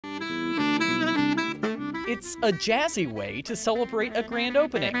It's a jazzy way to celebrate a grand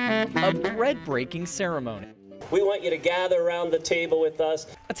opening, a bread-breaking ceremony. We want you to gather around the table with us.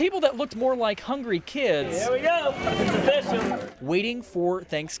 A table that looked more like hungry kids. Here we go. It's official. Waiting for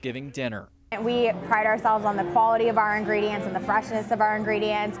Thanksgiving dinner. We pride ourselves on the quality of our ingredients and the freshness of our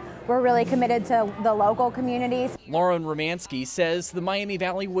ingredients. We're really committed to the local communities. Lauren Romansky says the Miami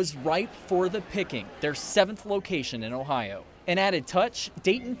Valley was ripe for the picking, their 7th location in Ohio. An added touch,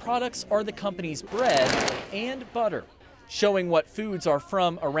 Dayton products are the company's bread and butter, showing what foods are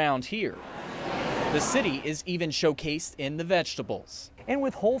from around here. The city is even showcased in the vegetables. And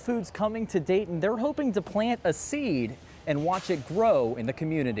with Whole Foods coming to Dayton, they're hoping to plant a seed and watch it grow in the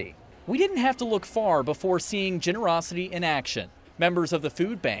community. We didn't have to look far before seeing generosity in action. Members of the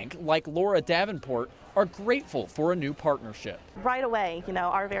food bank, like Laura Davenport, are grateful for a new partnership. Right away,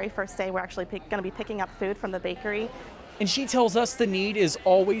 our very first day, we're actually going to be picking up food from the bakery. And she tells us the need is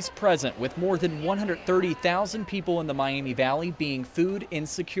always present, with more than 130,000 people in the Miami Valley being food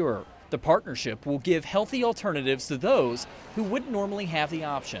insecure. The partnership will give healthy alternatives to those who wouldn't normally have the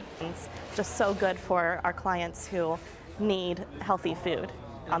option. It's just so good for our clients who need healthy food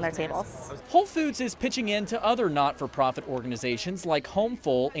on their tables. Whole Foods is pitching in to other not-for-profit organizations like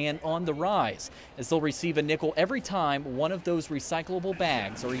Homeful and On the Rise, as they'll receive a nickel every time one of those recyclable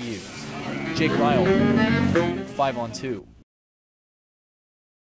bags are used. Jake Ryle, 5 on 2.